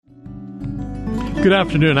Good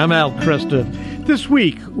afternoon. I'm Al Cresta. This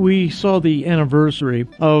week, we saw the anniversary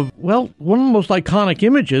of, well, one of the most iconic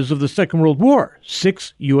images of the Second World War.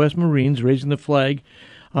 6 U.S. Marines raising the flag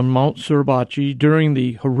on Mount Suribachi during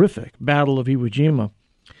the horrific Battle of Iwo Jima.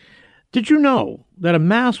 Did you know that a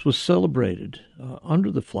mass was celebrated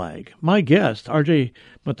under the flag? My guest, R.J.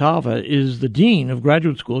 Matava, is the dean of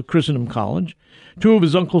graduate school at Christendom College. 2 of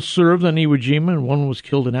his uncles served on Iwo Jima, and 1 was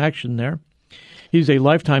killed in action there. He's a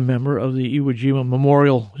lifetime member of the Iwo Jima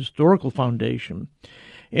Memorial Historical Foundation.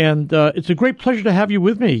 And it's a great pleasure to have you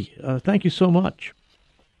with me. Thank you so much.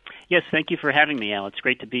 Yes, thank you for having me, Al. It's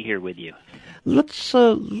great to be here with you. Let's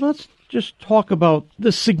just talk about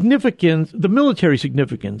the significance, the military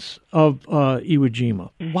significance of Iwo Jima.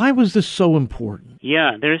 Why was this so important?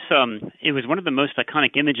 Yeah, it was one of the most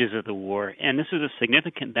iconic images of the war, and this was a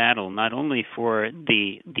significant battle, not only for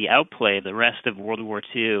the outplay of the rest of World War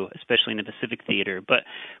II, especially in the Pacific Theater, but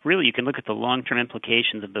really you can look at the long-term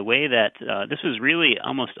implications of the way that this was really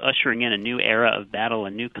almost ushering in a new era of battle,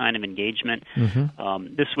 a new kind of engagement.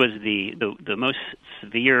 Mm-hmm. This was the most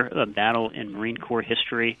severe battle in Marine Corps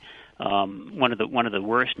history. One of the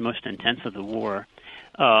worst, most intense of the war.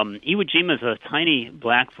 Iwo Jima is a tiny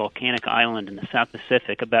black volcanic island in the South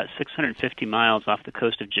Pacific, about 650 miles off the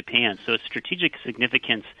coast of Japan. So its strategic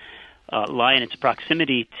significance lie in its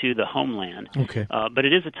proximity to the homeland. Okay. But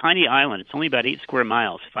it is a tiny island. It's only about 8 square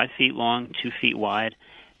miles, 5 feet long, 2 feet wide.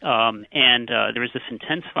 And there was this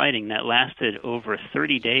intense fighting that lasted over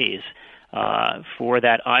 30 days. For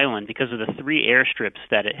that island because of the 3 airstrips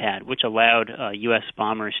that it had, which allowed U.S.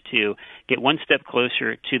 bombers to get one step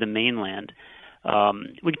closer to the mainland.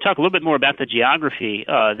 We can talk a little bit more about the geography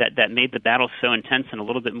that made the battle so intense and a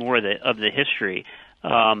little bit more of the history.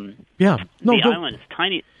 The island is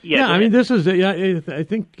tiny. I mean, this is, I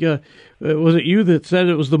think, was it you that said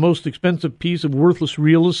it was the most expensive piece of worthless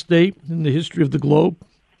real estate in the history of the globe?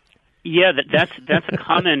 Yeah, that's a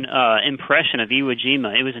common impression of Iwo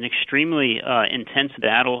Jima. It was an extremely intense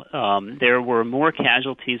battle. There were more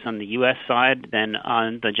casualties on the U.S. side than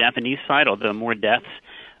on the Japanese side, although more deaths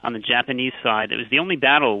on the Japanese side. It was the only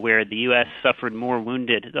battle where the U.S. suffered more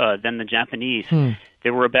wounded than the Japanese.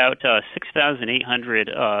 There were about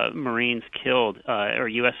 6,800 Marines killed, or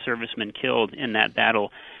U.S. servicemen killed in that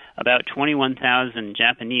battle. About 21,000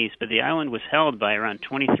 Japanese, but the island was held by around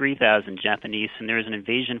 23,000 Japanese, and there was an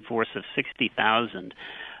invasion force of 60,000.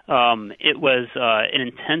 It was an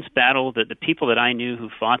intense battle. That the people that I knew who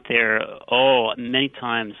fought there, many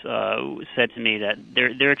times said to me that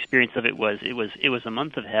their experience of it was a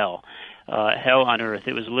month of hell, hell on earth.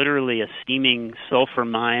 It was literally a steaming sulfur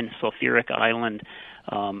mine, sulfuric island.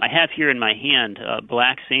 I have here in my hand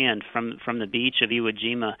black sand from the beach of Iwo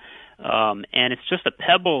Jima. And it's just a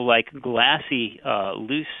pebble-like glassy,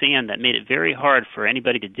 loose sand that made it very hard for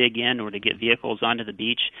anybody to dig in or to get vehicles onto the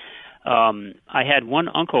beach. I had one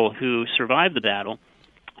uncle who survived the battle,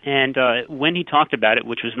 and when he talked about it,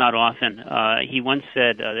 which was not often, he once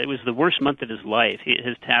said it was the worst month of his life.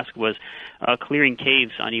 His task was clearing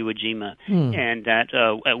caves on Iwo Jima, and that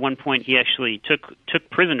at one point he actually took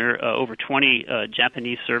prisoner over 20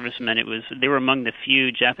 Japanese servicemen. They were among the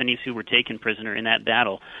few Japanese who were taken prisoner in that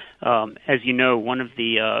battle. As you know, one of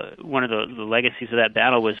the legacies of that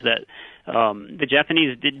battle was that the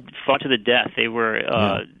Japanese fought to the death. They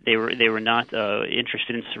were not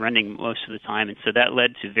interested in surrendering most of the time, and so that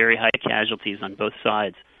led to very high casualties on both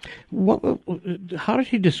sides. How did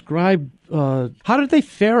he describe? How did they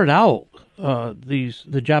ferret out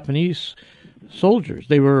the Japanese soldiers?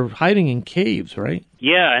 They were hiding in caves, right?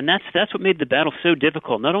 Yeah, and that's what made the battle so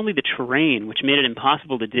difficult. Not only the terrain, which made it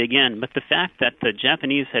impossible to dig in, but the fact that the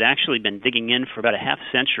Japanese had actually been digging in for about a half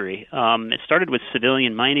century. It started with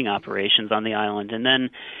civilian mining operations on the island, and then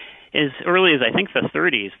as early as I think the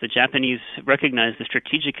 30s, the Japanese recognized the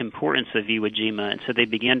strategic importance of Iwo Jima, and so they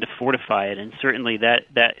began to fortify it, and certainly that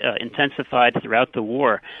intensified throughout the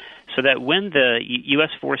war. So that when the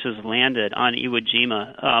U.S. forces landed on Iwo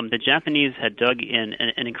Jima, the Japanese had dug in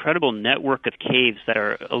an incredible network of caves that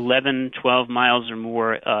are 11, 12 miles or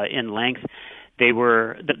more in length. They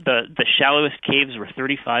were the shallowest caves were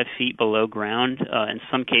 35 feet below ground. In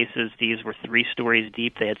some cases, these were 3 stories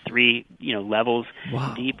deep. They had 3 levels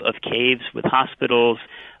deep of caves with hospitals,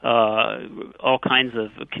 all kinds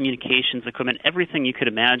of communications equipment, everything you could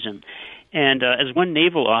imagine. And as one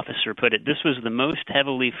naval officer put it, this was the most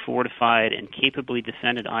heavily fortified and capably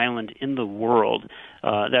defended island in the world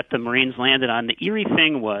that the Marines landed on. The eerie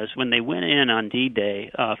thing was when they went in on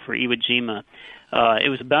D-Day for Iwo Jima, it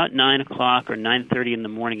was about 9 o'clock or 9:30 in the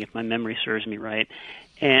morning, if my memory serves me right.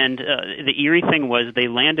 And the eerie thing was they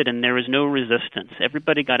landed and there was no resistance.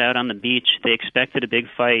 Everybody got out on the beach. They expected a big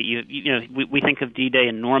fight. You know, we think of D-Day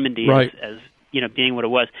in Normandy right. as being what it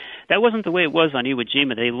was. That wasn't the way it was on Iwo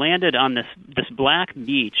Jima. They landed on this black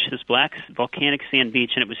beach, this black volcanic sand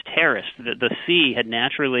beach, and it was terraced. The sea had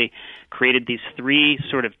naturally created these three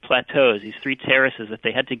sort of plateaus, these three terraces that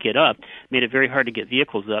they had to get up, made it very hard to get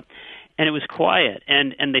vehicles up. And it was quiet,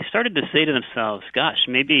 and they started to say to themselves, gosh,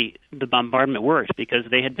 maybe the bombardment worked, because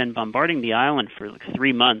they had been bombarding the island for like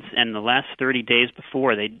 3 months, and the last 30 days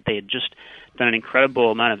before, they had just done an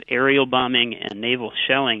incredible amount of aerial bombing and naval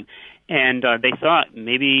shelling, and they thought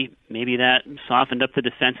maybe that softened up the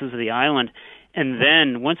defenses of the island. And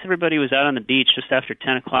then once everybody was out on the beach just after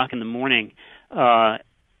 10 o'clock in the morning,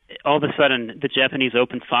 all of a sudden the Japanese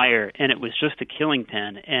opened fire, and it was just a killing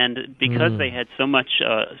pen. And because they had so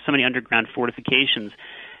many underground fortifications,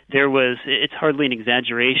 it's hardly an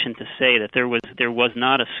exaggeration to say that there was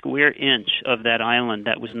not a square inch of that island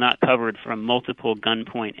that was not covered from multiple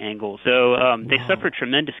gunpoint angles. So they suffered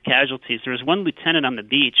tremendous casualties. There was one lieutenant on the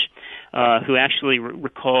beach who actually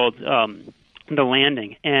recalled the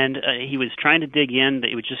landing, and he was trying to dig in, but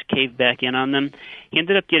it would just cave back in on them. He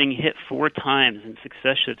ended up getting hit 4 times in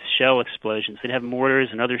successive shell explosions. They'd have mortars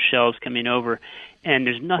and other shells coming over, and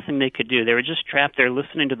there's nothing they could do. They were just trapped there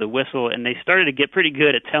listening to the whistle, and they started to get pretty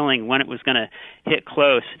good at telling when it was going to hit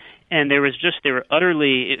close. And it was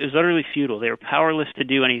utterly futile. They were powerless to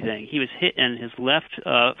do anything. He was hit in his left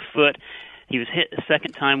foot. He was hit a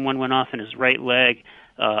second time. One went off in his right leg.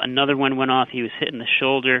 Another one went off. He was hit in the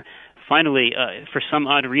shoulder. Finally, for some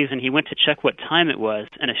odd reason, he went to check what time it was,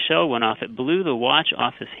 and a shell went off. It blew the watch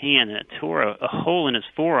off his hand, and it tore a hole in his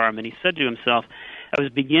forearm. And he said to himself, I was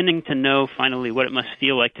beginning to know finally what it must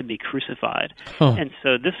feel like to be crucified. And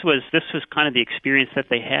so this was kind of the experience that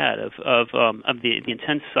they had of the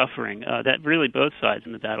intense suffering that really both sides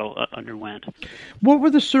in the battle underwent. What were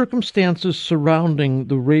the circumstances surrounding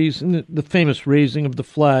the famous raising of the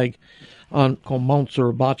flag on Mount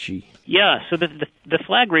Suribachi? Yeah, so the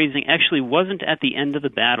flag raising actually wasn't at the end of the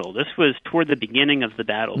battle. This was toward the beginning of the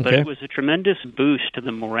battle, but it was a tremendous boost to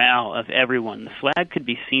the morale of everyone. The flag could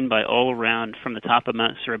be seen by all around from the top of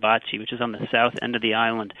Mount Suribachi, which is on the south end of the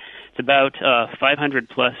island. It's about 500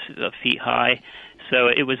 plus feet high, so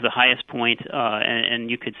it was the highest point, and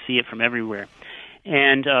you could see it from everywhere.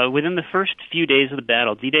 And within the first few days of the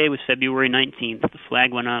battle, D-Day was February 19th. The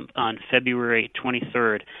flag went up on February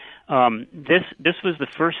 23rd. This was the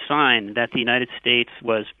first sign that the United States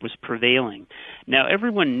was prevailing. Now,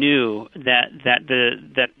 everyone knew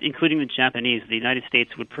that including the Japanese, the United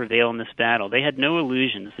States would prevail in this battle. They had no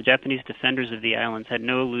illusions. The Japanese defenders of the islands had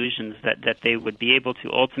no illusions that they would be able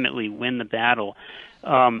to ultimately win the battle.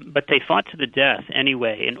 But they fought to the death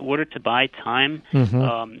anyway in order to buy time,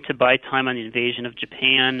 to buy time on the invasion of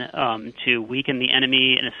Japan, to weaken the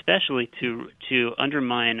enemy, and especially to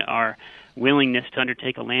undermine our willingness to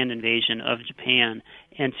undertake a land invasion of Japan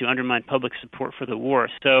and to undermine public support for the war.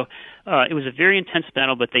 So it was a very intense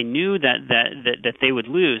battle, but they knew that they would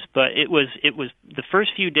lose. But it was the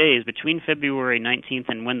first few days between February 19th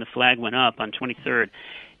and when the flag went up on 23rd.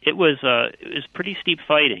 It was pretty steep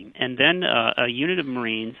fighting, and then a unit of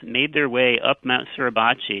Marines made their way up Mount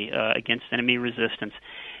Suribachi against enemy resistance.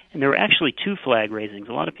 And there were actually 2 flag raisings.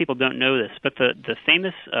 A lot of people don't know this, but the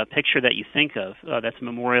famous picture that you think of that's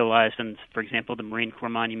memorialized in, for example, the Marine Corps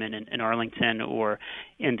Monument in Arlington or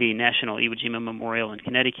in the National Iwo Jima Memorial in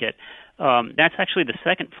Connecticut, that's actually the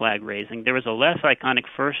second flag raising. There was a less iconic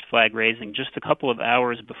first flag raising just a couple of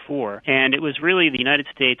hours before, and it was really the United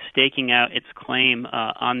States staking out its claim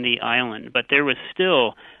on the island. But there was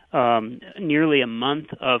still nearly a month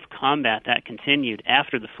of combat that continued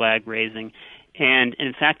after the flag raising. And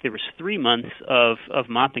in fact, there was 3 months of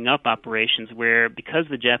mopping up operations where, because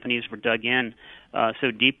the Japanese were dug in so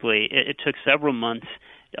deeply, it took several months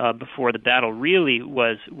before the battle really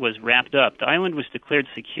was wrapped up. The island was declared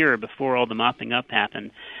secure before all the mopping up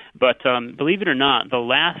happened. But believe it or not, the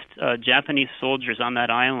last Japanese soldiers on that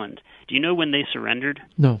island, do you know when they surrendered?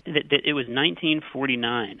 No. It was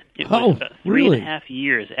 1949. It was about 3.5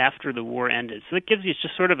 years after the war ended. So it gives you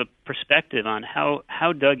just sort of a perspective on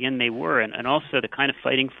how dug in they were, and also the kind of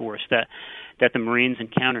fighting force that the Marines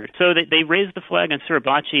encountered. So they raised the flag on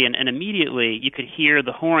Suribachi, and immediately you could hear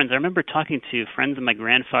the horns. I remember talking to friends of my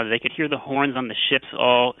grandfather. They could hear the horns on the ships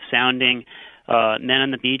all sounding. Men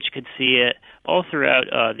on the beach could see it. All throughout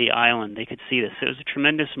the island, they could see this. It was a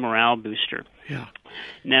tremendous morale booster. Yeah.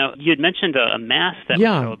 Now, you had mentioned a mass that was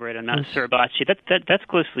celebrated on Mount Suribachi. That's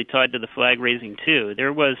closely tied to the flag raising, too.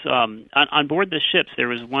 There was, on board the ships, there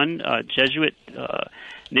was one Jesuit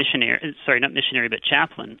missionary, not missionary, but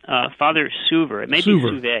chaplain, Father Suver. It may be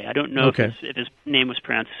Suve. I don't know if his name was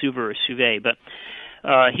pronounced Suver or Suve, but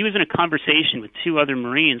he was in a conversation with two other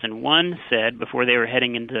Marines, and one said, before they were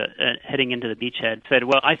heading into the beachhead, said,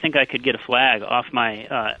 "Well, I think I could get a flag off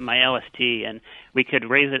my my LST, and we could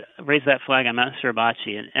raise that flag on Mount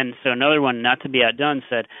Suribachi." And so another one, not to be outdone,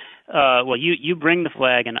 said, "Well, you bring the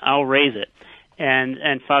flag, and I'll raise it."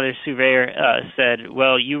 And Father Suver said,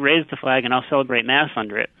 "Well, you raise the flag, and I'll celebrate Mass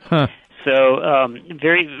under it." Huh. So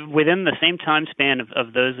very within the same time span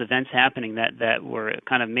of those events happening that were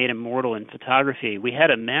kind of made immortal in photography, we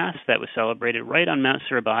had a Mass that was celebrated right on Mount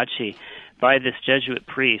Suribachi by this Jesuit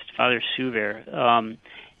priest, Father Suver.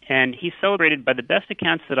 And he celebrated, by the best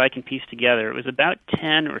accounts that I can piece together, it was about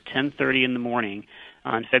 10 or 10:30 in the morning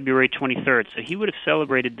on February 23rd. So he would have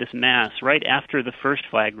celebrated this Mass right after the first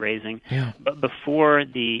flag raising, but before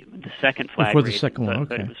the second flag raising. Before the second one,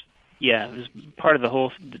 okay. It was part of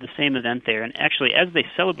the same event there. And actually, as they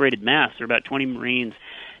celebrated Mass, there were about 20 Marines.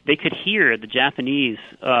 They could hear the Japanese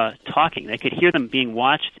talking. They could hear them being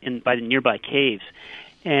watched by the nearby caves.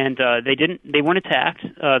 And they weren't attacked.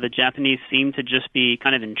 The Japanese seemed to just be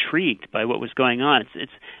kind of intrigued by what was going on.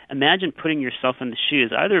 It's imagine putting yourself in the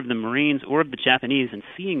shoes either of the Marines or of the Japanese and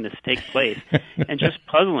seeing this take place and just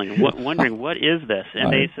puzzling, wondering what is this.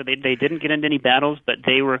 And they didn't get into any battles, but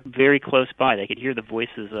they were very close by. They could hear the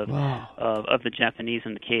voices of the Japanese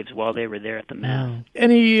in the caves while they were there at the Mass. Wow.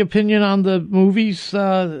 Any opinion on the movies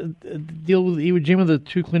deal with Iwo Jima, the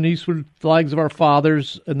two Clint Eastwood Flags of Our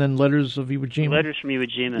Fathers and then Letters of Iwo Jima? Letters from Iwo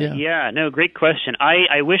Jima. Yeah, no, great question.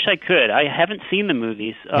 I wish I could. I haven't seen the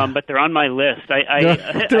movies, but they're on my list.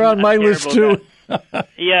 They're on my list too.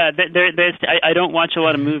 Yeah, I don't watch a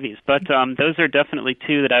lot of movies, but those are definitely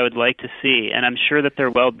two that I would like to see, and I'm sure that they're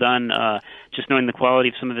well done. Just knowing the quality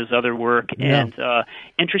of some of his other work, and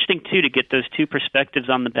interesting too to get those two perspectives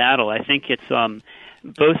on the battle. I think it's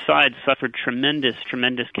both sides suffered tremendous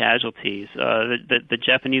casualties. The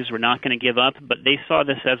Japanese were not going to give up, but they saw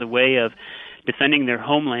this as a way of defending their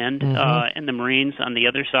homeland, and the Marines on the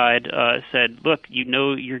other side said, "Look, you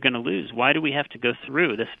know you're going to lose. Why do we have to go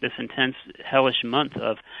through this intense, hellish month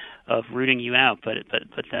of rooting you out?" But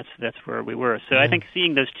that's where we were. So I think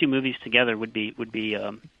seeing those two movies together would be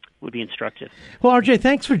instructive. Well, RJ,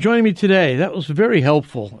 thanks for joining me today. That was very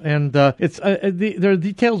helpful, and there are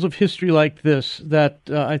details of history like this that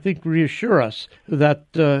I think reassure us that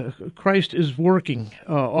Christ is working,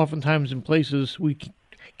 oftentimes in places we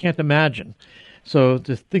can't imagine. So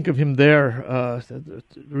to think of him there, the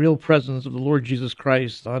real presence of the Lord Jesus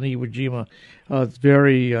Christ on Iwo Jima, it's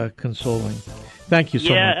very consoling. Thank you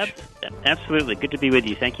so much. Yeah, absolutely. Good to be with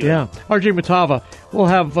you. Thank you. Yeah. RJ Matava, we'll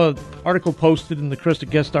have an article posted in the Krista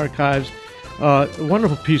Guest Archives. A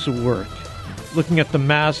wonderful piece of work, looking at the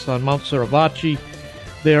Mass on Mount Suribachi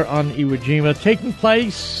there on Iwo Jima, taking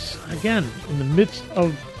place, again, in the midst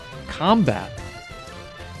of combat.